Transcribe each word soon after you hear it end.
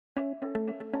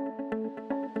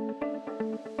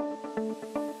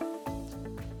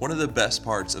One of the best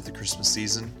parts of the Christmas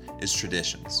season is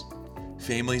traditions.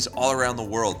 Families all around the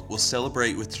world will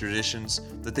celebrate with traditions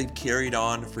that they've carried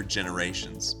on for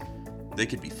generations. They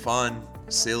could be fun,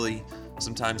 silly,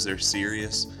 sometimes they're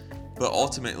serious, but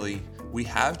ultimately, we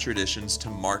have traditions to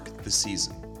mark the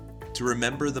season, to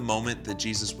remember the moment that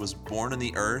Jesus was born on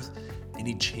the earth and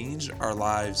he changed our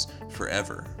lives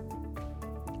forever.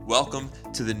 Welcome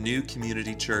to the New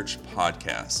Community Church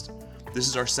podcast. This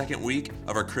is our second week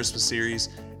of our Christmas series,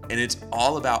 and it's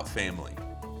all about family.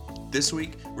 This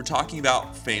week, we're talking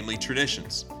about family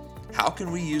traditions. How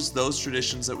can we use those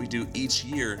traditions that we do each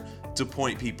year to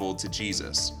point people to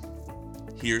Jesus?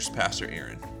 Here's Pastor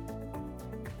Aaron.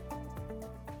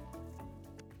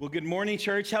 Well, good morning,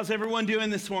 church. How's everyone doing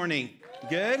this morning?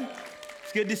 Good?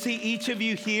 It's good to see each of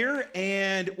you here.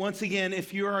 And once again,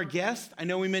 if you're our guest, I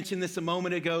know we mentioned this a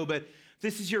moment ago, but if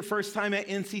this is your first time at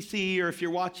NCC, or if you're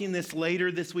watching this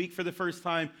later this week for the first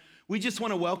time, we just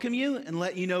want to welcome you and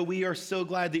let you know we are so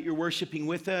glad that you're worshiping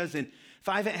with us. And if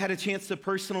I haven't had a chance to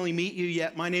personally meet you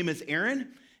yet, my name is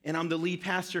Aaron, and I'm the lead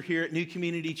pastor here at New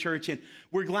Community Church. And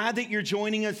we're glad that you're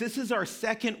joining us. This is our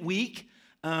second week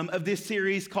of this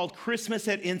series called Christmas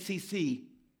at NCC.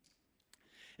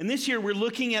 And this year, we're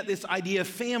looking at this idea of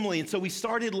family. And so we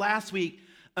started last week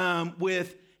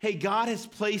with, hey, God has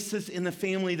placed us in the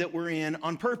family that we're in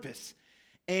on purpose.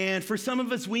 And for some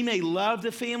of us, we may love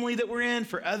the family that we're in.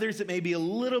 For others, it may be a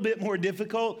little bit more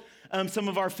difficult, some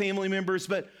of our family members.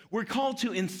 But we're called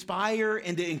to inspire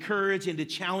and to encourage and to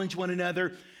challenge one another.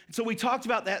 And so we talked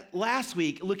about that last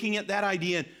week, looking at that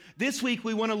idea. This week,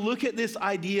 we want to look at this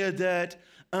idea that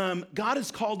God has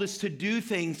called us to do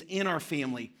things in our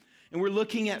family. And we're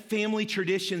looking at family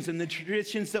traditions and the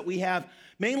traditions that we have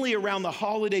mainly around the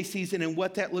holiday season and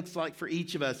what that looks like for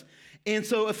each of us. And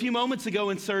so a few moments ago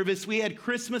in service, we had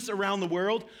Christmas around the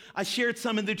world. I shared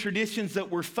some of the traditions that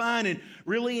were fun and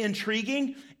really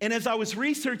intriguing. And as I was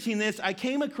researching this, I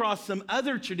came across some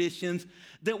other traditions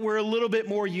that were a little bit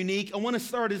more unique. I want to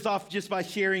start us off just by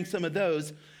sharing some of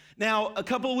those. Now, a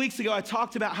couple of weeks ago, I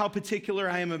talked about how particular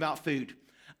I am about food.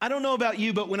 I don't know about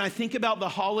you, but when I think about the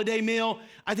holiday meal,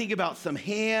 I think about some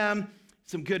ham,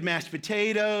 some good mashed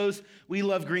potatoes. We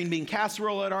love green bean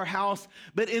casserole at our house.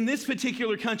 But in this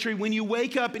particular country, when you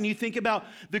wake up and you think about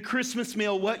the Christmas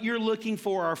meal, what you're looking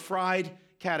for are fried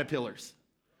caterpillars.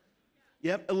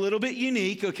 Yep, a little bit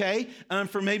unique, okay,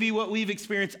 for maybe what we've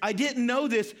experienced. I didn't know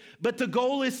this, but the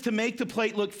goal is to make the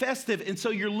plate look festive, and so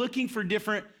you're looking for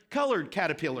different colored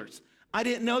caterpillars. I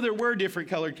didn't know there were different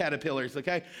colored caterpillars,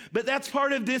 okay? But that's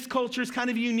part of this culture's kind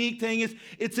of unique thing is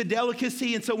it's a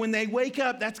delicacy. And so when they wake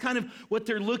up, that's kind of what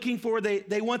they're looking for.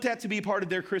 They want that to be part of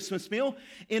their Christmas meal.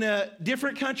 In a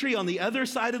different country on the other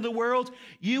side of the world,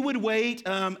 you would wait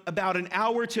about an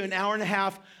hour to an hour and a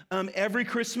half every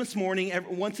Christmas morning,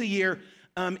 once a year,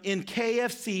 in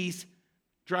KFC's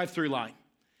drive-through line.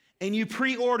 And you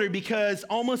pre-order because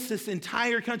almost this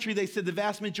entire country, they said the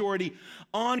vast majority,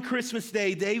 on Christmas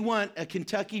Day, they want a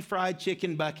Kentucky Fried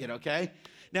Chicken bucket, okay?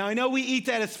 Now, I know we eat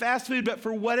that as fast food, but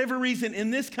for whatever reason,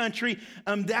 in this country,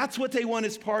 that's what they want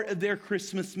as part of their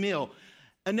Christmas meal.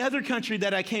 Another country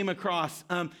that I came across,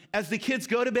 as the kids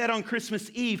go to bed on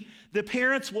Christmas Eve, the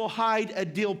parents will hide a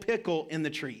dill pickle in the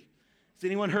tree. Has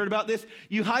anyone heard about this?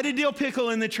 You hide a dill pickle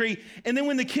in the tree, and then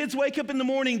when the kids wake up in the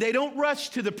morning, they don't rush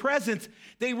to the presents,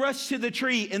 they rush to the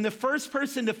tree, and the first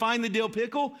person to find the dill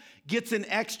pickle gets an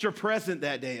extra present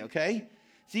that day, okay?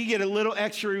 So you get a little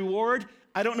extra reward.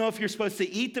 I don't know if you're supposed to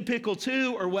eat the pickle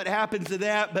too or what happens to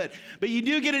that, but you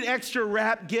do get an extra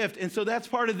wrapped gift, and so that's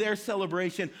part of their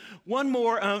celebration. One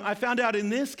more, I found out in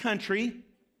this country,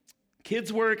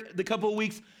 kids work the couple of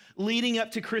weeks leading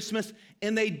up to Christmas,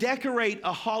 and they decorate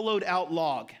a hollowed out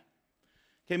log.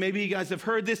 Okay, maybe you guys have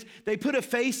heard this. They put a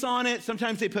face on it.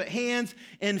 Sometimes they put hands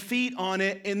and feet on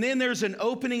it, and then there's an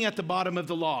opening at the bottom of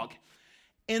the log.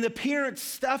 And the parents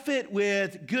stuff it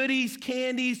with goodies,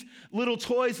 candies, little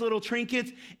toys, little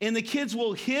trinkets, and the kids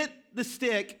will hit the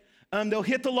stick. They'll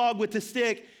hit the log with the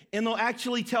stick, and they'll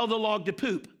actually tell the log to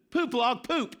poop. Poop, log,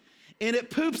 poop. And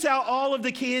it poops out all of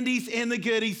the candies and the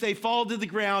goodies. They fall to the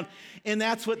ground, and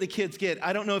that's what the kids get.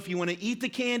 I don't know if you want to eat the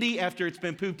candy after it's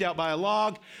been pooped out by a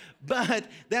log, but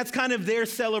that's kind of their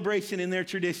celebration and their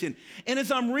tradition. And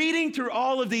as I'm reading through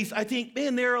all of these, I think,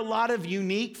 man, there are a lot of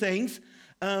unique things.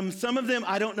 Some of them,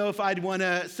 I don't know if I'd want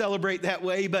to celebrate that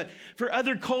way, but for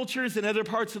other cultures and other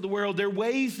parts of the world, there are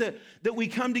ways that we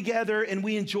come together and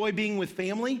we enjoy being with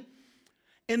family.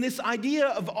 And this idea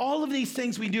of all of these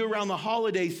things we do around the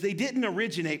holidays, they didn't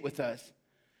originate with us.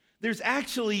 There's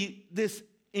actually this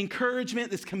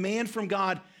encouragement, this command from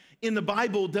God in the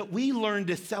Bible that we learn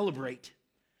to celebrate.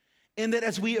 And that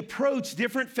as we approach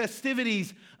different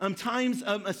festivities, times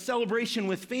of a celebration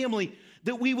with family,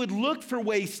 that we would look for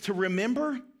ways to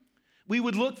remember. We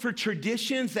would look for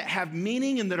traditions that have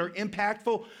meaning and that are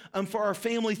impactful for our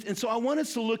families. And so I want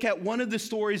us to look at one of the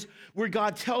stories where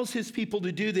God tells his people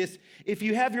to do this. If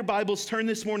you have your Bibles, turn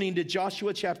this morning to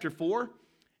Joshua chapter 4.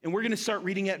 And we're going to start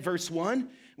reading at verse 1.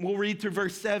 And we'll read through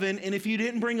verse 7. And if you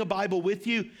didn't bring a Bible with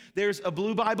you, there's a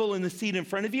blue Bible in the seat in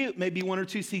front of you, maybe one or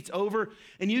two seats over.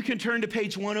 And you can turn to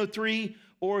page 103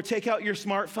 or take out your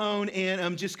smartphone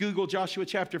and just Google Joshua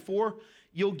chapter 4.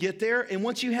 You'll get there. And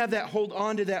once you have that, hold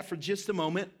on to that for just a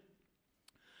moment.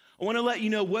 I want to let you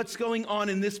know what's going on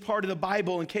in this part of the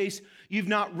Bible in case you've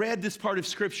not read this part of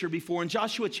Scripture before. In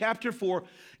Joshua chapter 4,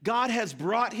 God has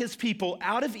brought his people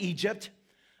out of Egypt.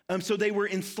 So they were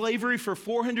in slavery for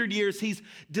 400 years. He's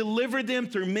delivered them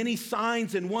through many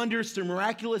signs and wonders, through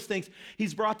miraculous things.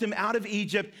 He's brought them out of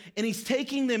Egypt, and he's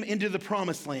taking them into the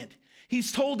promised land.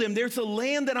 He's told them, there's a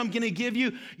land that I'm going to give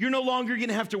you. You're no longer going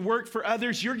to have to work for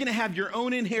others. You're going to have your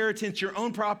own inheritance, your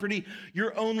own property,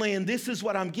 your own land. This is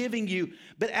what I'm giving you.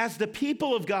 But as the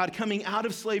people of God coming out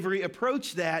of slavery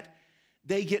approach that,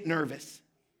 they get nervous.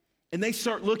 And they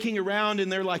start looking around, and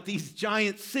they're like these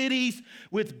giant cities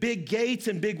with big gates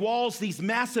and big walls, these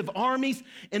massive armies.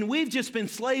 And we've just been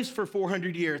slaves for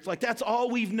 400 years. Like, that's all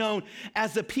we've known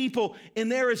as a people. And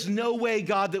there is no way,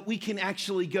 God, that we can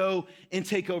actually go and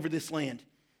take over this land.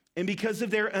 And because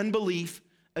of their unbelief,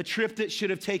 a trip that should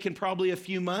have taken probably a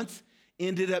few months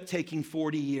ended up taking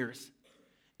 40 years.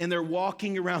 And they're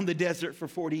walking around the desert for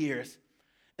 40 years.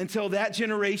 Until that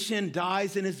generation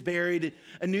dies and is buried,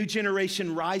 a new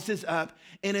generation rises up.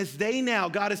 And as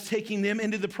God is taking them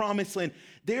into the promised land,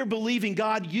 they're believing,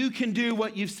 God, you can do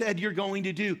what you've said you're going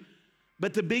to do.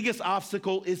 But the biggest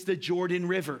obstacle is the Jordan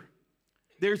River.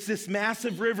 There's this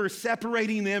massive river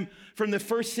separating them from the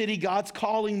first city God's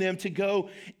calling them to go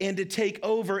and to take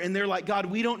over. And they're like, God,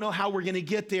 we don't know how we're going to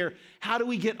get there. How do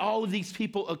we get all of these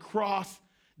people across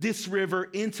this river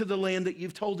into the land that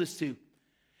you've told us to?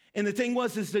 And the thing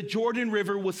was, the Jordan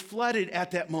River was flooded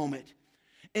at that moment.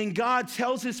 And God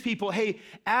tells his people, hey,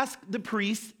 ask the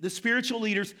priests, the spiritual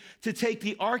leaders, to take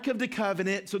the Ark of the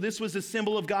Covenant, so this was a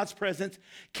symbol of God's presence,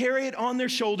 carry it on their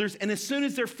shoulders, and as soon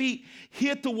as their feet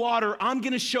hit the water, I'm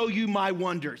going to show you my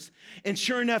wonders. And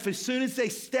sure enough, as soon as they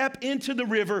step into the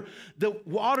river, the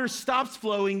water stops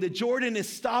flowing, the Jordan is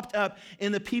stopped up,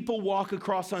 and the people walk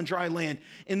across on dry land.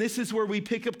 And this is where we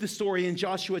pick up the story in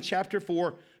Joshua chapter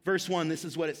 4, verse 1. This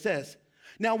is what it says.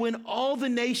 Now, when all the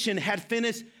nation had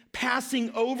finished passing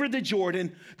over the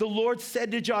Jordan, the Lord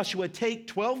said to Joshua, take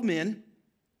 12 men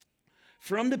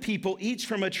from the people, each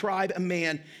from a tribe, a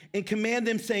man, and command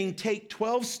them, saying, take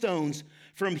 12 stones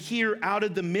from here out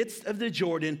of the midst of the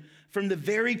Jordan, from the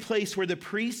very place where the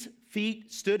priest's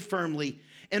feet stood firmly,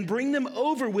 and bring them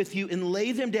over with you and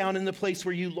lay them down in the place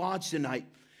where you lodged tonight.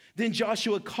 Then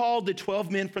Joshua called the 12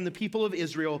 men from the people of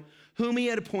Israel, whom he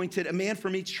had appointed, a man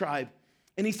from each tribe.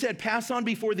 And he said, pass on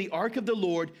before the ark of the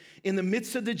Lord in the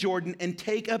midst of the Jordan, and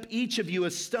take up each of you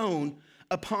a stone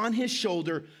upon his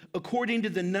shoulder, according to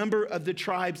the number of the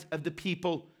tribes of the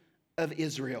people of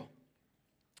Israel.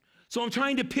 So I'm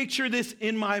trying to picture this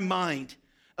in my mind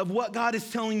of what God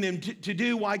is telling them to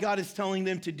do, why God is telling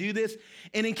them to do this.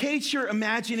 And in case you're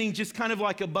imagining just kind of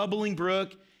like a bubbling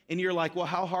brook, and you're like, well,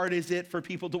 how hard is it for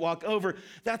people to walk over?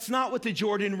 That's not what the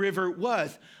Jordan River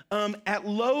was. At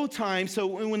low time, so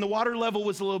when the water level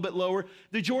was a little bit lower,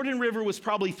 the Jordan River was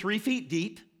probably 3 feet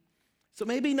deep. So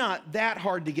maybe not that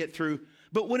hard to get through.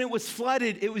 But when it was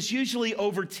flooded, it was usually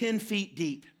over 10 feet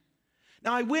deep.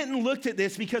 Now, I went and looked at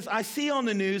this because I see on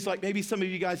the news, like maybe some of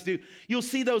you guys do, you'll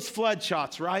see those flood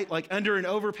shots, right? Like under an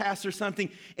overpass or something,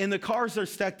 and the cars are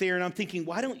stuck there. And I'm thinking,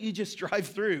 why don't you just drive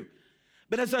through?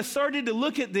 But as I started to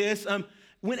look at this,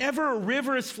 whenever a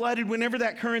river is flooded, whenever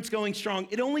that current's going strong,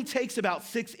 it only takes about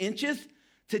 6 inches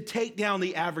to take down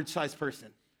the average sized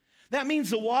person. That means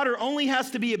the water only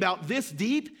has to be about this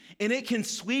deep, and it can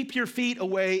sweep your feet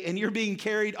away, and you're being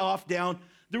carried off down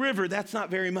the river. That's not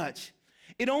very much.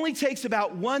 It only takes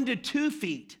about 1 to 2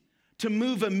 feet to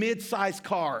move a mid-sized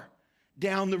car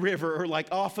down the river or like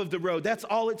off of the road. That's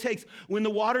all it takes. When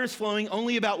the water is flowing,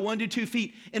 only about 1 to 2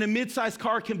 feet, and a mid-sized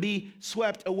car can be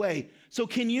swept away. So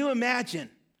can you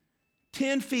imagine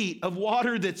 10 feet of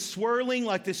water that's swirling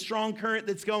like this strong current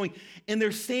that's going, and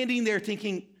they're standing there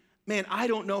thinking, man, I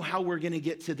don't know how we're going to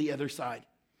get to the other side.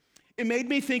 It made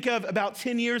me think of about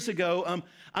 10 years ago,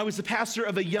 I was the pastor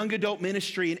of a young adult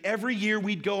ministry, and every year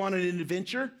we'd go on an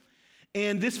adventure.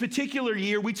 And this particular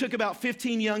year, we took about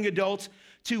 15 young adults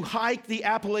to hike the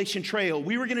Appalachian Trail.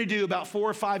 We were going to do about 4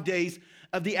 or 5 days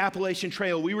of the Appalachian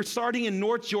Trail. We were starting in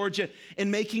North Georgia and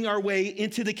making our way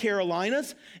into the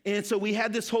Carolinas. And so we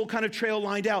had this whole kind of trail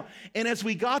lined out. And as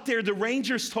we got there, the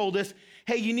rangers told us,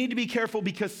 hey, you need to be careful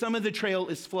because some of the trail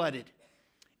is flooded.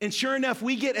 And sure enough,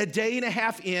 we get a day and a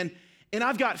half in, and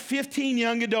I've got 15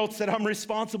 young adults that I'm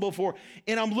responsible for.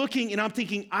 And I'm looking and I'm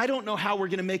thinking, I don't know how we're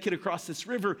going to make it across this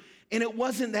river. And it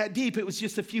wasn't that deep. It was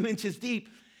just a few inches deep.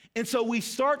 And so we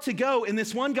start to go, and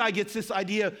this one guy gets this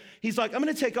idea. He's like, I'm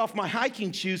going to take off my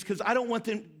hiking shoes because I don't want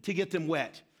them to get them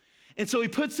wet. And so he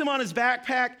puts them on his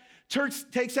backpack,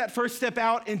 takes that first step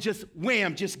out, and just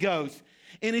wham, just goes.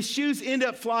 And his shoes end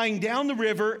up flying down the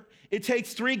river. It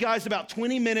takes 3 guys about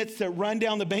 20 minutes to run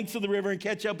down the banks of the river and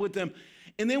catch up with them.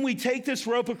 And then we take this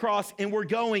rope across, and we're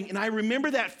going. And I remember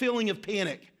that feeling of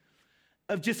panic,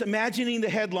 of just imagining the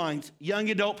headlines, young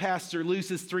adult pastor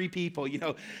loses 3 people,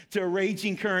 to a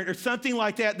raging current or something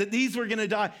like that these were going to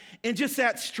die. And just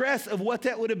that stress of what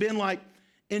that would have been like.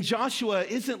 And Joshua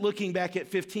isn't looking back at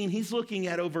 15. He's looking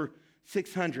at over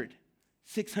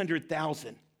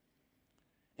 600,000.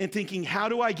 And thinking, how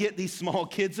do I get these small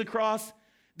kids across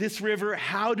this river?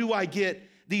 How do I get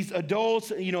these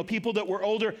adults, people that were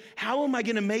older? How am I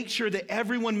going to make sure that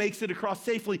everyone makes it across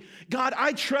safely? God,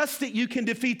 I trust that you can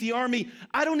defeat the army.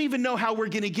 I don't even know how we're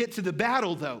going to get to the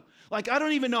battle, though. I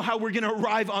don't even know how we're going to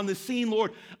arrive on the scene,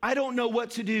 Lord. I don't know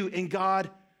what to do. And God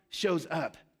shows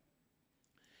up.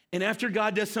 And after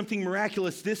God does something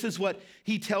miraculous, this is what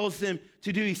he tells them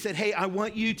to do. He said, hey, I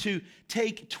want you to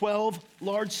take 12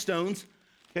 large stones.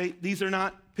 Okay, these are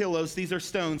not pillows, these are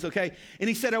stones, okay? And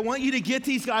he said, I want you to get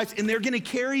these guys, and they're going to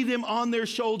carry them on their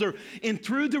shoulder and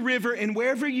through the river, and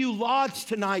wherever you lodge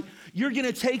tonight, you're going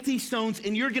to take these stones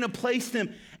and you're going to place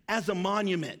them as a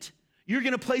monument. You're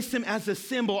going to place them as a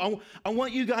symbol. I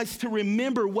want you guys to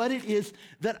remember what it is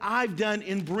that I've done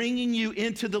in bringing you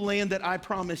into the land that I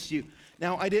promised you.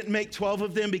 Now, I didn't make 12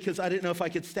 of them because I didn't know if I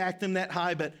could stack them that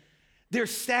high, but they're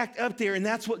stacked up there, and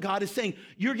that's what God is saying.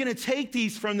 You're going to take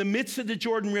these from the midst of the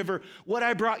Jordan River, what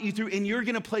I brought you through, and you're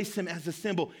going to place them as a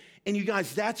symbol. And you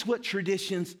guys, that's what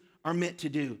traditions are meant to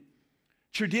do.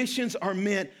 Traditions are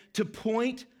meant to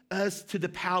point us to the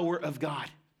power of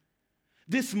God.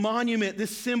 This monument,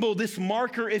 this symbol, this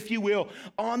marker, if you will,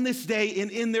 on this day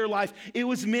and in their life, it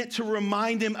was meant to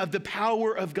remind them of the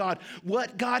power of God,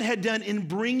 what God had done in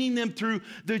bringing them through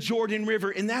the Jordan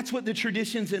River. And that's what the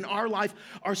traditions in our life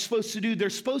are supposed to do. They're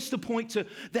supposed to point to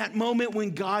that moment when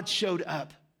God showed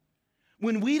up,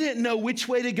 when we didn't know which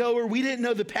way to go, or we didn't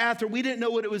know the path, or we didn't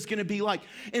know what it was going to be like.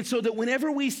 And so that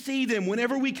whenever we see them,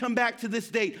 whenever we come back to this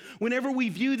date, whenever we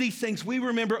view these things, we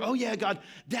remember, oh yeah, God,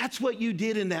 that's what you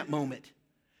did in that moment.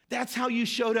 That's how you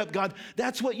showed up, God.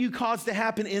 That's what you caused to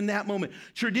happen in that moment.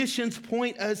 Traditions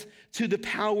point us to the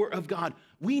power of God.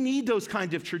 We need those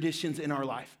kinds of traditions in our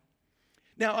life.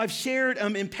 Now, I've shared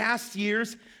in past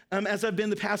years, as I've been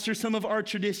the pastor, some of our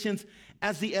traditions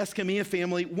as the Escamilla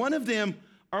family. One of them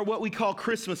are what we call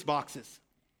Christmas boxes.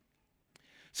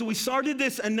 So we started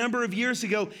this a number of years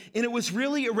ago, and it was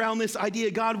really around this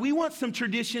idea, God, we want some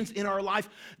traditions in our life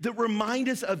that remind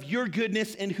us of your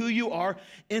goodness and who you are.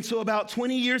 And so about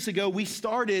 20 years ago, we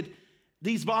started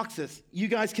these boxes. You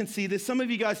guys can see this. Some of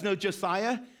you guys know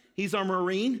Josiah. He's our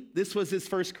Marine. This was his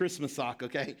first Christmas sock,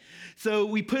 okay? So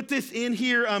we put this in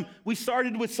here. We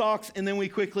started with socks, and then we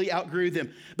quickly outgrew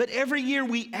them. But every year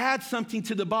we add something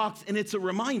to the box, and it's a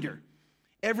reminder.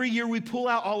 Every year we pull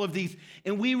out all of these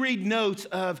and we read notes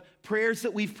of prayers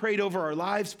that we've prayed over our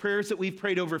lives, prayers that we've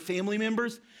prayed over family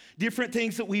members, different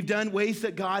things that we've done, ways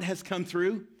that God has come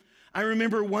through. I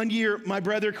remember one year my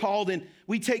brother called and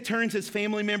we take turns as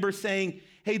family members saying,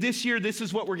 hey, this year, this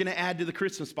is what we're going to add to the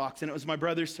Christmas box. And it was my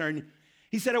brother's turn.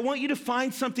 He said, I want you to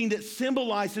find something that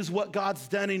symbolizes what God's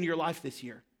done in your life this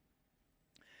year.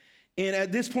 And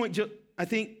at this point, I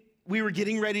think we were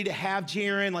getting ready to have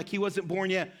Jaron, like he wasn't born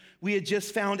yet. We had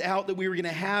just found out that we were going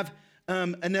to have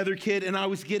another kid, and I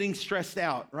was getting stressed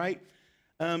out, right?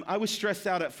 I was stressed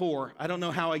out at 4. I don't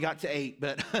know how I got to 8,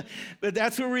 but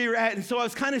that's where we were at. And so I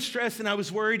was kind of stressed, and I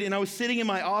was worried, and I was sitting in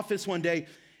my office one day,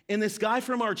 and this guy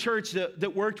from our church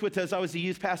that worked with us, I was a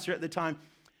youth pastor at the time,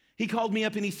 he called me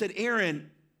up, and he said,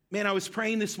 Aaron, man, I was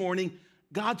praying this morning.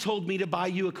 God told me to buy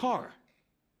you a car.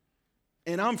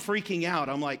 And I'm freaking out.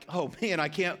 I'm like, oh, man, I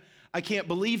can't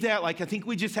believe that. Like, I think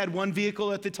we just had one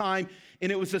vehicle at the time,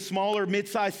 and it was a smaller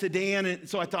mid-sized sedan. And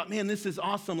so I thought, man, this is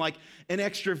awesome, like an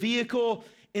extra vehicle.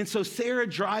 And so Sarah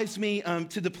drives me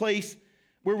to the place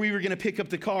where we were going to pick up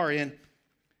the car in.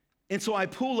 And so I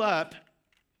pull up.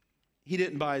 He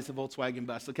didn't buy us a Volkswagen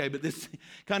bus, okay? But this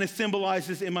kind of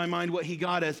symbolizes in my mind what he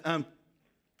got us. And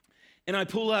I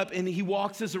pull up, and he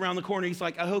walks us around the corner. He's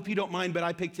like, I hope you don't mind, but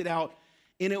I picked it out.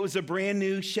 and it was a brand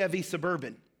new Chevy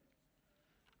Suburban.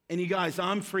 And you guys,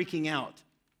 I'm freaking out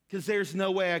because there's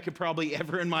no way I could probably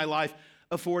ever in my life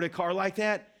afford a car like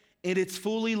that. And it's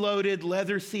fully loaded,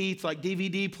 leather seats, like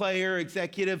DVD player,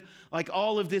 executive, like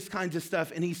all of this kinds of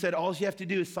stuff. And he said, all you have to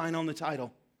do is sign on the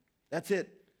title. That's it.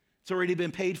 It's already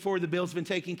been paid for. The bill's been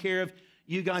taken care of.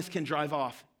 You guys can drive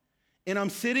off. And I'm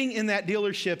sitting in that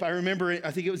dealership. I remember,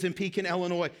 I think it was in Pekin,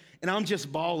 Illinois, and I'm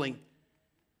just bawling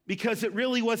because it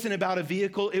really wasn't about a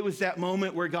vehicle. It was that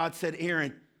moment where God said,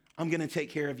 Aaron, I'm going to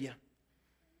take care of you.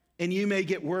 And you may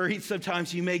get worried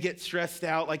sometimes. You may get stressed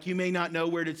out, like you may not know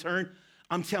where to turn.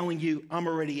 I'm telling you, I'm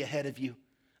already ahead of you.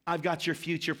 I've got your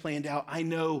future planned out. I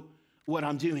know what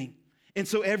I'm doing. And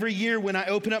so every year when I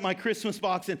open up my Christmas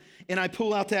box and I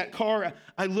pull out that car,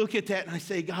 I look at that and I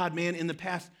say, God, man, in the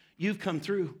past, you've come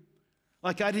through.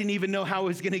 Like I didn't even know how I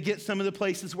was going to get some of the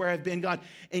places where I've been, God.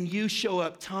 And you show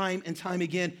up time and time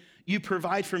again. You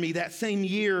provide for me. That same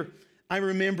year, I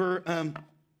remember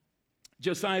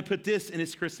Josiah put this in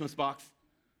his Christmas box.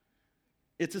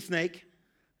 It's a snake.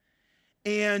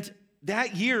 And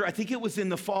that year, I think it was in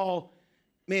the fall,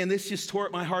 man, this just tore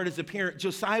at my heart as a parent.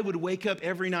 Josiah would wake up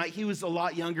every night. He was a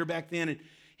lot younger back then, and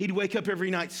he'd wake up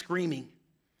every night screaming.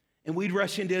 And we'd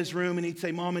rush into his room, and he'd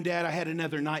say, Mom and Dad, I had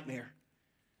another nightmare.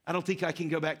 I don't think I can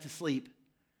go back to sleep.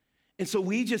 And so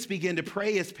we just began to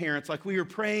pray as parents. Like we were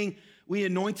praying, we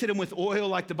anointed him with oil,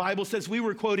 like the Bible says. We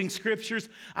were quoting scriptures.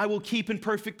 I will keep in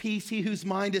perfect peace he whose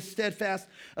mind is steadfast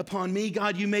upon me.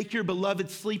 God, you make your beloved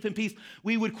sleep in peace.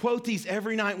 We would quote these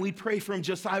every night, and we'd pray for him.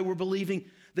 Josiah, we're believing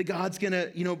that God's going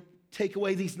to, take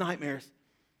away these nightmares.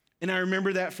 And I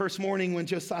remember that first morning when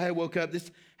Josiah woke up. This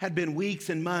had been weeks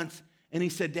and months. And he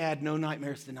said, Dad, no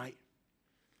nightmares tonight.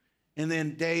 And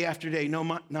then day after day,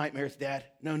 no nightmares, Dad,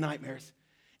 no nightmares.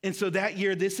 And so that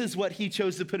year, this is what he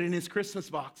chose to put in his Christmas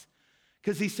box.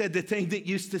 Because he said, the thing that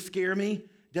used to scare me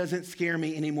doesn't scare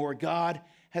me anymore. God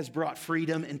has brought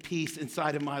freedom and peace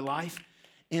inside of my life.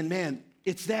 And man,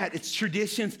 it's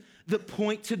traditions that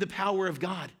point to the power of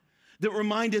God, that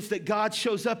remind us that God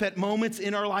shows up at moments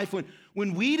in our life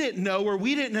when we didn't know or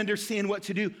we didn't understand what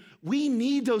to do. We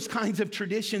need those kinds of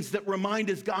traditions that remind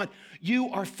us, God, you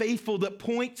are faithful, that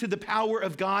point to the power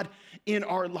of God in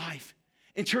our life.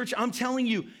 And church, I'm telling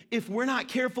you, if we're not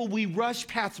careful, we rush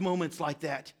past moments like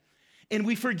that. And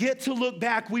we forget to look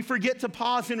back. We forget to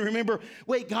pause and remember,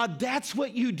 wait, God, that's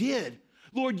what you did.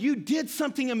 Lord, you did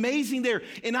something amazing there.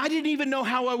 And I didn't even know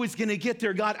how I was going to get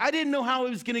there, God. I didn't know how I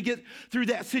was going to get through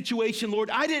that situation, Lord.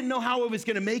 I didn't know how I was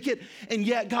going to make it. And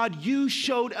yet, God, you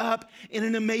showed up in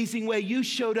an amazing way. You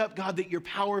showed up, God, that you're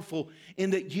powerful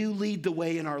and that you lead the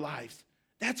way in our lives.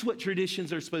 That's what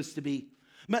traditions are supposed to be.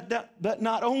 But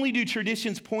not only do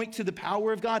traditions point to the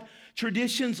power of God,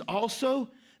 traditions also,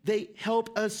 they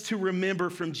help us to remember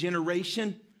from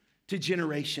generation to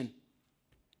generation.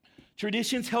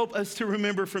 Traditions help us to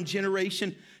remember from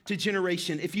generation to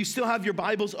generation. If you still have your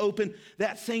Bibles open,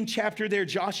 that same chapter there,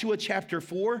 Joshua chapter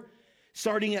 4,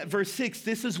 starting at verse 6,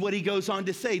 this is what he goes on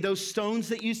to say. Those stones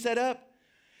that you set up,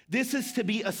 this is to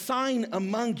be a sign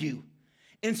among you.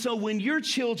 And so when your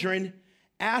children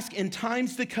ask in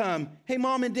times to come, hey,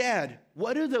 Mom and Dad,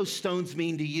 what do those stones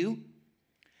mean to you?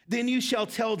 Then you shall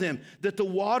tell them that the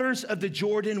waters of the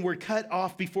Jordan were cut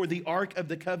off before the ark of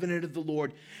the covenant of the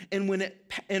Lord. And when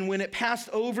it passed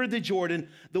over the Jordan,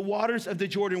 the waters of the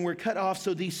Jordan were cut off,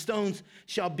 so these stones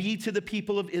shall be to the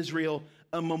people of Israel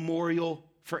a memorial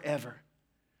forever.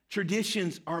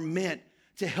 Traditions are meant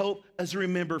to help us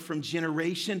remember from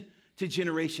generation to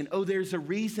generation. Oh, there's a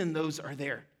reason those are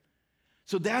there.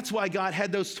 So that's why God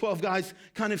had those 12 guys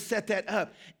kind of set that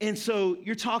up. And so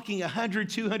you're talking 100,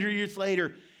 200 years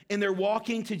later, and they're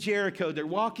walking to Jericho. They're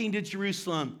walking to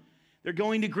Jerusalem. They're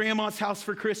going to grandma's house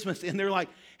for Christmas. And they're like,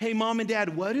 hey, Mom and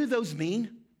Dad, what do those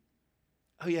mean?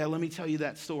 Oh, yeah, let me tell you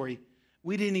that story.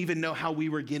 We didn't even know how we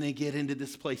were going to get into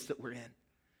this place that we're in.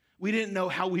 We didn't know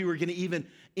how we were going to even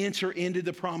enter into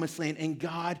the promised land. And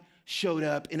God showed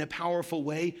up in a powerful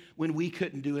way when we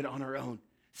couldn't do it on our own.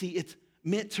 See, it's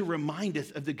meant to remind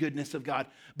us of the goodness of God,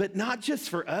 but not just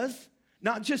for us.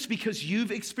 Not just because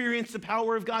you've experienced the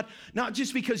power of God, not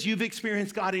just because you've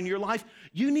experienced God in your life.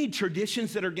 You need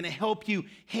traditions that are going to help you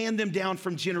hand them down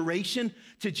from generation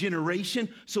to generation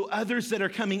so others that are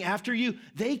coming after you,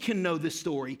 they can know the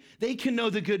story. They can know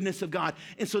the goodness of God.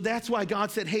 And so that's why God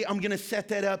said, hey, I'm going to set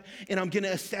that up and I'm going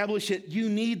to establish it. You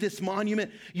need this monument.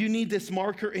 You need this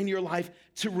marker in your life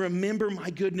to remember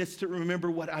my goodness, to remember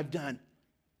what I've done.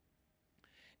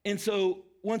 And so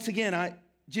once again, I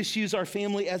just use our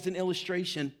family as an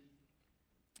illustration.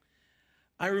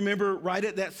 I remember right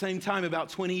at that same time, about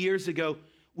 20 years ago,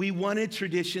 we wanted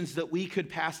traditions that we could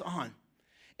pass on.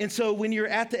 And so when you're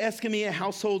at the Escamilla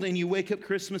household and you wake up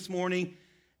Christmas morning,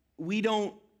 we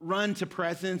don't run to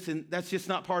presents, and that's just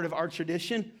not part of our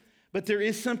tradition. But there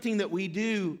is something that we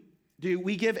do.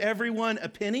 We give everyone a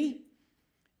penny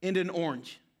and an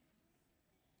orange.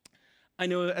 I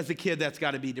know as a kid that's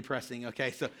got to be depressing, okay?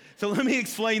 So let me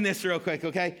explain this real quick,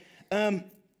 okay?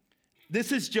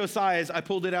 This is Josiah's. I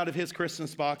pulled it out of his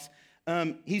Christmas box.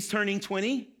 He's turning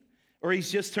 20, or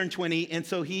he's just turned 20, and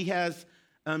so he has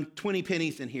 20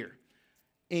 pennies in here.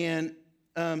 And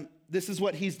this is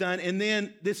what he's done. And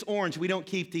then this orange, we don't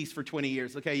keep these for 20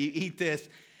 years, okay? You eat this.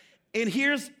 And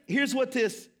here's what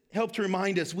this helped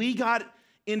remind us. We got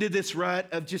into this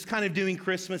rut of just kind of doing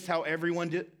Christmas how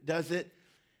everyone does it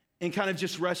and kind of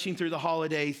just rushing through the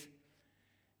holidays.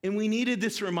 And we needed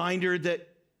this reminder that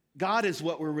God is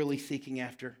what we're really seeking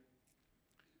after.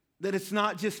 That it's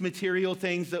not just material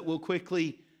things that will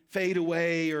quickly fade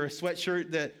away, or a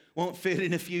sweatshirt that won't fit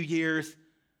in a few years,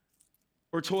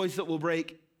 or toys that will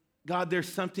break. God, there's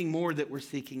something more that we're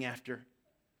seeking after.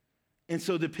 And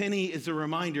so the penny is a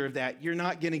reminder of that. You're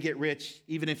not going to get rich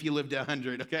even if you live to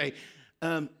 100, okay?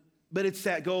 But it's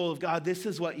that goal of, God, this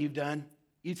is what you've done.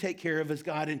 You take care of us,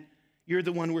 God, and you're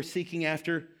the one we're seeking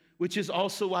after, which is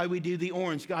also why we do the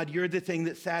orange. God, you're the thing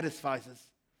that satisfies us.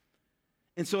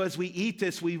 And so as we eat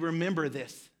this, we remember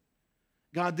this.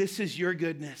 God, this is your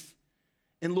goodness.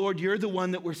 And Lord, you're the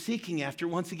one that we're seeking after.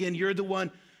 Once again, you're the one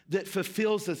that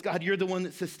fulfills us. God, you're the one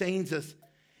that sustains us.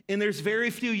 And there's very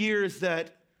few years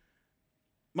that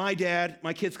my dad,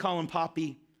 my kids call him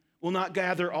Poppy, will not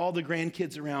gather all the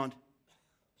grandkids around.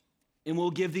 And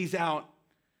we'll give these out.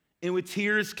 And with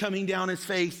tears coming down his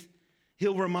face,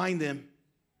 he'll remind them,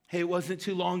 hey, it wasn't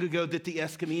too long ago that the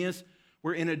Escamillas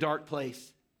were in a dark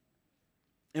place.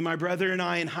 And my brother and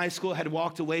I in high school had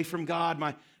walked away from God.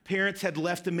 My parents had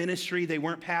left the ministry. They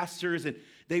weren't pastors, and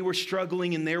they were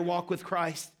struggling in their walk with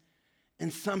Christ.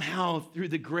 And somehow, through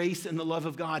the grace and the love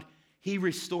of God, he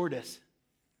restored us.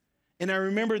 And I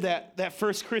remember that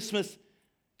first Christmas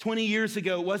 20 years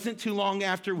ago, it wasn't too long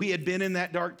after we had been in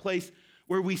that dark place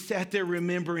where we sat there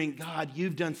remembering, God,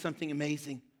 you've done something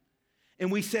amazing. And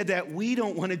we said that we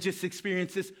don't want to just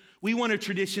experience this. We want a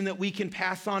tradition that we can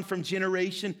pass on from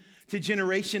generation to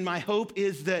generation. My hope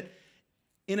is that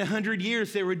in 100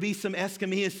 years, there would be some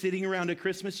Escamillas sitting around a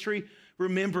Christmas tree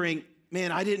remembering,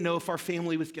 man, I didn't know if our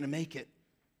family was going to make it.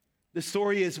 The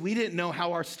story is we didn't know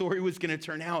how our story was going to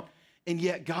turn out, and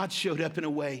yet God showed up in a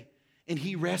way, and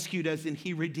he rescued us, and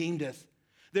he redeemed us.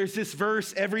 There's this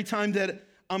verse every time that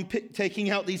I'm taking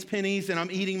out these pennies and I'm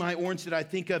eating my orange that I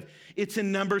think of. It's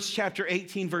in Numbers chapter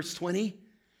 18, verse 20,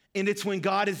 and it's when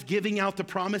God is giving out the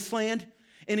promised land.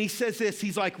 And he says this,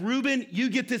 he's like, Reuben, you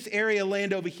get this area of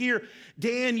land over here.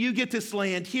 Dan, you get this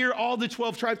land here, all the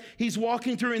 12 tribes. He's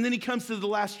walking through, and then he comes to the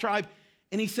last tribe,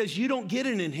 and he says, you don't get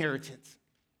an inheritance.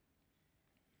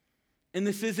 And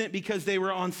this isn't because they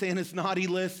were on Santa's naughty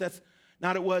list. That's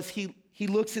not it was. He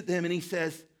looks at them, and he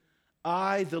says,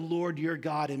 I, the Lord your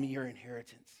God, am your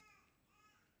inheritance.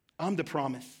 I'm the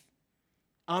promise.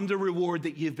 I'm the reward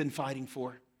that you've been fighting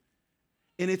for.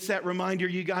 And it's that reminder,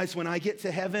 you guys, when I get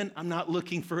to heaven, I'm not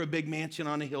looking for a big mansion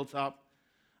on a hilltop.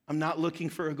 I'm not looking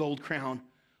for a gold crown.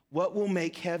 What will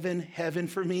make heaven heaven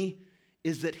for me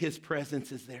is that his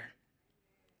presence is there.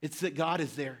 It's that God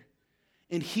is there.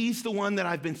 And he's the one that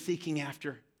I've been seeking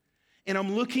after. And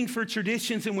I'm looking for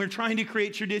traditions, and we're trying to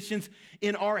create traditions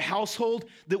in our household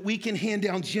that we can hand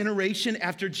down generation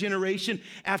after generation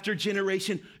after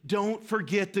generation. Don't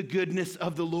forget the goodness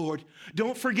of the Lord.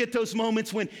 Don't forget those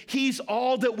moments when he's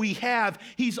all that we have.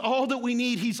 He's all that we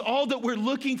need. He's all that we're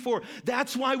looking for.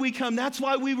 That's why we come. That's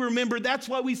why we remember. That's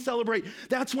why we celebrate.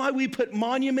 That's why we put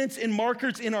monuments and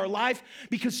markers in our life,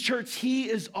 because, church, he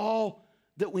is all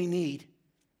that we need.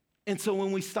 And so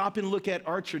when we stop and look at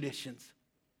our traditions,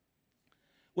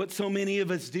 what so many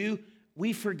of us do,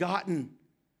 we've forgotten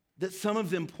that some of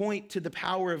them point to the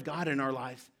power of God in our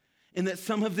lives, and that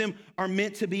some of them are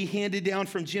meant to be handed down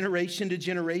from generation to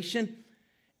generation.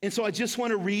 And so I just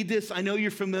want to read this. I know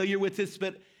you're familiar with this,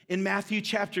 but in Matthew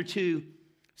chapter 2,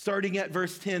 starting at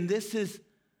verse 10, this is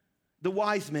the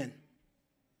wise men.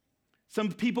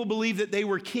 Some people believe that they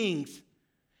were kings,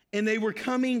 and they were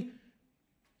coming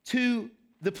to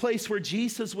the place where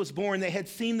Jesus was born. They had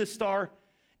seen the star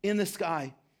in the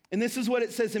sky. And this is what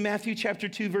it says in Matthew chapter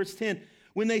 2, verse 10.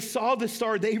 When they saw the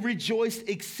star, they rejoiced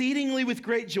exceedingly with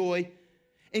great joy.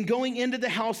 And going into the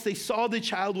house, they saw the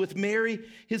child with Mary,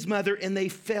 his mother, and they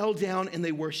fell down and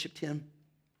they worshiped him.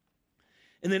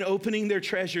 And then opening their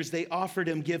treasures, they offered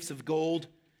him gifts of gold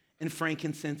and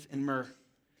frankincense and myrrh.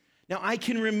 Now, I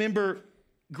can remember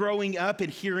growing up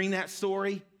and hearing that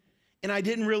story, and I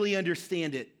didn't really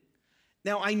understand it.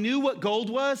 Now, I knew what gold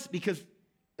was because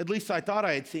at least I thought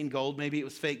I had seen gold. Maybe it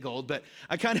was fake gold, but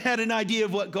I kind of had an idea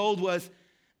of what gold was.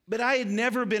 But I had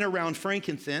never been around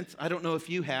frankincense. I don't know if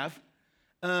you have.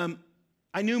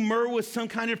 I knew myrrh was some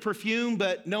kind of perfume,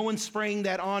 but no one's spraying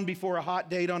that on before a hot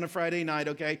date on a Friday night,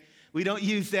 okay? We don't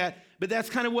use that, but that's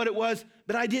kind of what it was.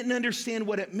 But I didn't understand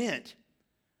what it meant.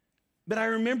 But I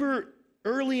remember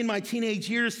early in my teenage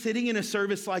years sitting in a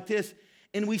service like this,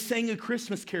 and we sang a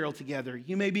Christmas carol together.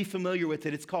 You may be familiar with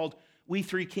it. It's called We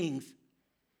Three Kings.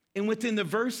 And within the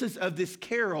verses of this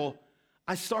carol,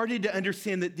 I started to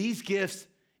understand that these gifts,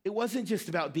 it wasn't just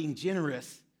about being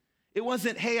generous. It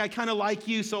wasn't, hey, I kind of like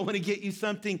you, so I want to get you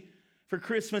something for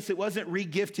Christmas. It wasn't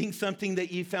re-gifting something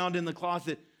that you found in the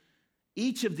closet.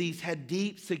 Each of these had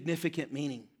deep, significant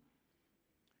meaning.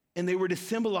 And they were to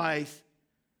symbolize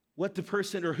what the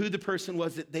person or who the person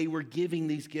was that they were giving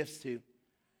these gifts to.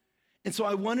 And so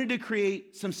I wanted to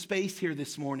create some space here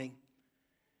this morning.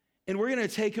 And we're going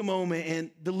to take a moment,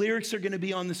 and the lyrics are going to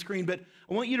be on the screen, but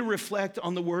I want you to reflect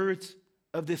on the words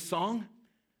of this song.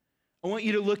 I want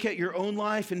you to look at your own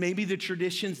life and maybe the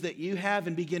traditions that you have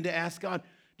and begin to ask God,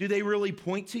 do they really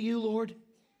point to you, Lord?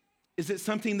 Is it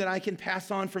something that I can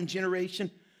pass on from generation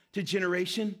to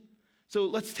generation? So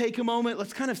let's take a moment,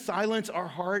 let's kind of silence our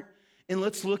heart, and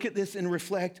let's look at this and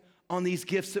reflect on these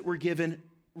gifts that were given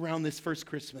around this first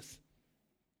Christmas.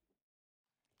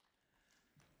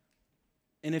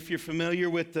 And if you're familiar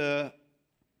with the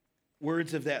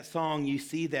words of that song, you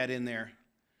see that in there.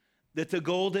 That the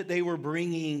goal that they were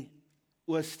bringing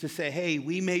was to say, hey,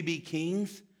 we may be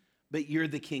kings, but you're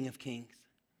the King of Kings.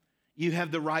 You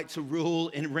have the right to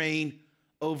rule and reign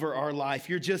over our life.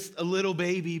 You're just a little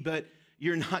baby, but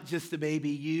you're not just a baby.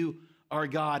 You are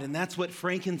God. And that's what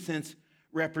frankincense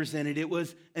represented. It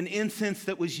was an incense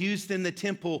that was used in the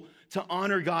temple to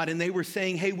honor God. And they were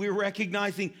saying, hey, we're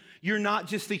recognizing you're not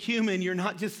just a human, you're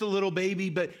not just a little baby,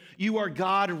 but you are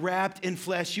God wrapped in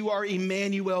flesh. You are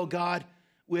Emmanuel, God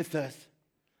with us.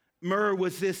 Myrrh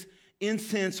was this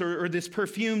incense or this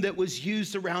perfume that was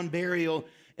used around burial.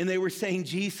 And they were saying,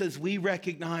 Jesus, we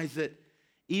recognize that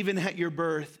even at your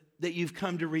birth, that you've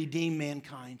come to redeem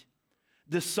mankind.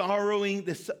 The sorrow,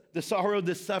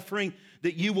 the suffering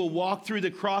that you will walk through,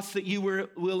 the cross that you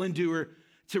will endure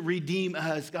to redeem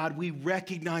us. God, we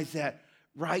recognize that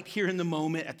right here in the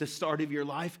moment at the start of your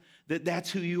life,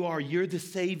 that's who you are. You're the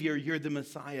Savior. You're the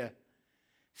Messiah.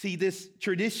 See, this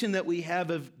tradition that we have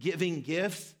of giving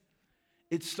gifts,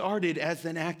 it started as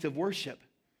an act of worship,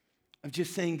 of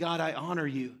just saying, God, I honor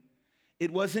you.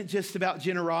 It wasn't just about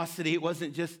generosity. It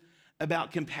wasn't just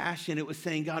about compassion. It was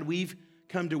saying, God, we've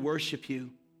come to worship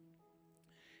you.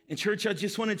 And church, I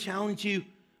just want to challenge you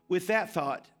with that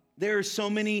thought. There are so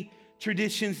many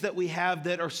traditions that we have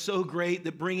that are so great,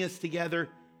 that bring us together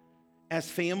as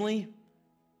family,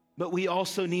 but we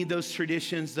also need those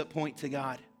traditions that point to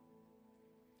God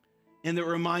and that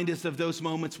remind us of those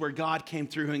moments where God came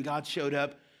through and God showed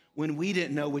up when we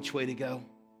didn't know which way to go.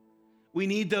 We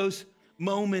need those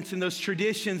moments and those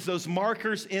traditions, those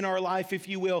markers in our life, if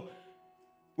you will,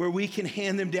 where we can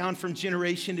hand them down from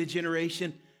generation to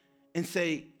generation and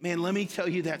say, man, let me tell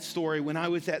you that story when I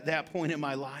was at that point in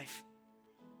my life.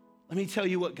 Let me tell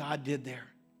you what God did there.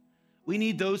 We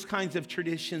need those kinds of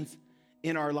traditions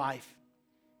in our life.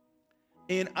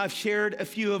 And I've shared a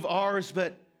few of ours,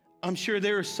 but I'm sure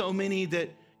there are so many that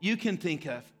you can think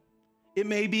of. It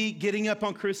may be getting up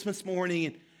on Christmas morning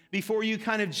and before you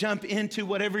kind of jump into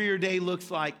whatever your day looks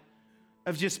like,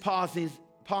 of just pausing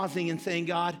and saying,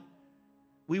 God,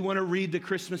 we want to read the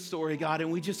Christmas story, God, and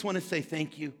we just want to say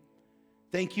thank you.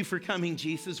 Thank you for coming,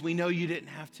 Jesus. We know you didn't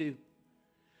have to.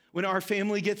 When our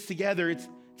family gets together, it's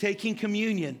taking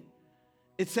communion.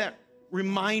 It's that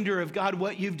reminder of, God,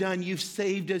 what you've done. You've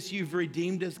saved us. You've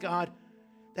redeemed us, God.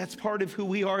 That's part of who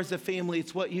we are as a family.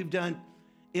 It's what you've done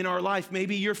in our life.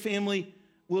 Maybe your family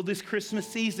will this Christmas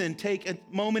season take a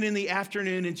moment in the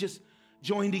afternoon and just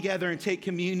join together and take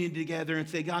communion together and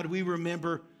say, God, we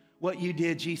remember what you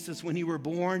did, Jesus, when you were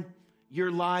born, your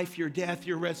life, your death,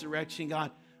 your resurrection,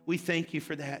 God. We thank you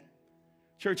for that.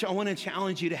 Church, I want to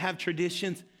challenge you to have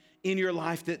traditions in your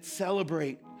life that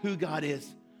celebrate who God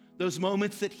is, those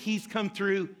moments that he's come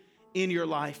through in your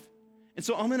life. And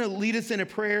so I'm going to lead us in a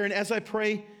prayer. And as I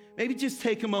pray, maybe just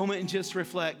take a moment and just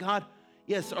reflect. God,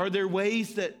 yes, are there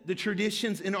ways that the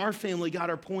traditions in our family, God,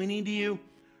 are pointing to you?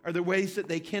 Are there ways that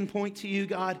they can point to you,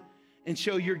 God, and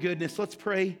show your goodness? Let's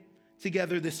pray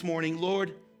together this morning.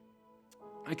 Lord,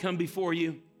 I come before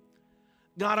you.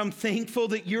 God, I'm thankful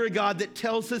that you're a God that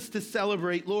tells us to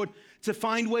celebrate, Lord, to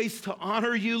find ways to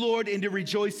honor you, Lord, and to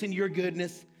rejoice in your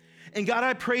goodness. And God,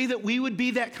 I pray that we would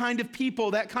be that kind of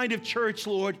people, that kind of church,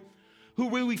 Lord,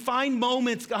 where we find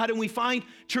moments, God, and we find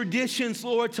traditions,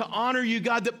 Lord, to honor you,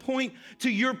 God, that point to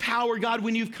your power, God,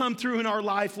 when you've come through in our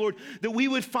life, Lord, that we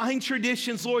would find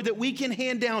traditions, Lord, that we can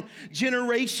hand down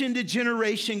generation to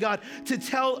generation, God, to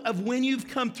tell of when you've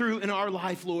come through in our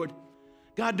life, Lord.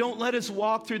 God, don't let us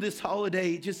walk through this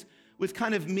holiday just with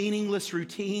kind of meaningless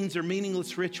routines or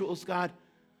meaningless rituals, God.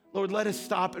 Lord, let us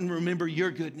stop and remember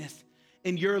your goodness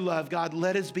and your love, God.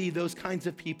 Let us be those kinds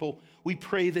of people. We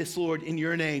pray this, Lord, in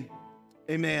your name.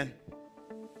 Amen.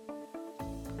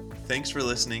 Thanks for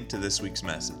listening to this week's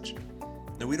message.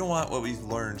 Now, we don't want what we've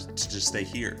learned to just stay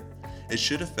here. It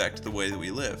should affect the way that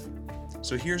we live.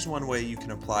 So here's one way you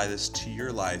can apply this to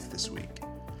your life this week.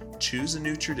 Choose a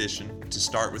new tradition to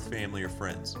start with family or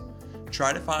friends.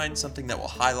 Try to find something that will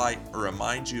highlight or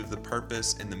remind you of the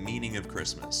purpose and the meaning of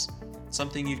Christmas,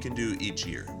 something you can do each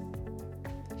year.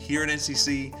 Here at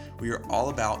NCC, we are all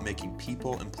about making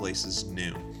people and places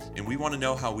new, and we want to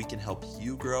know how we can help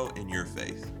you grow in your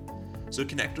faith. So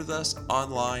connect with us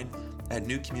online at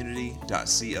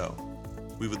newcommunity.co.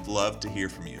 We would love to hear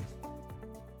from you.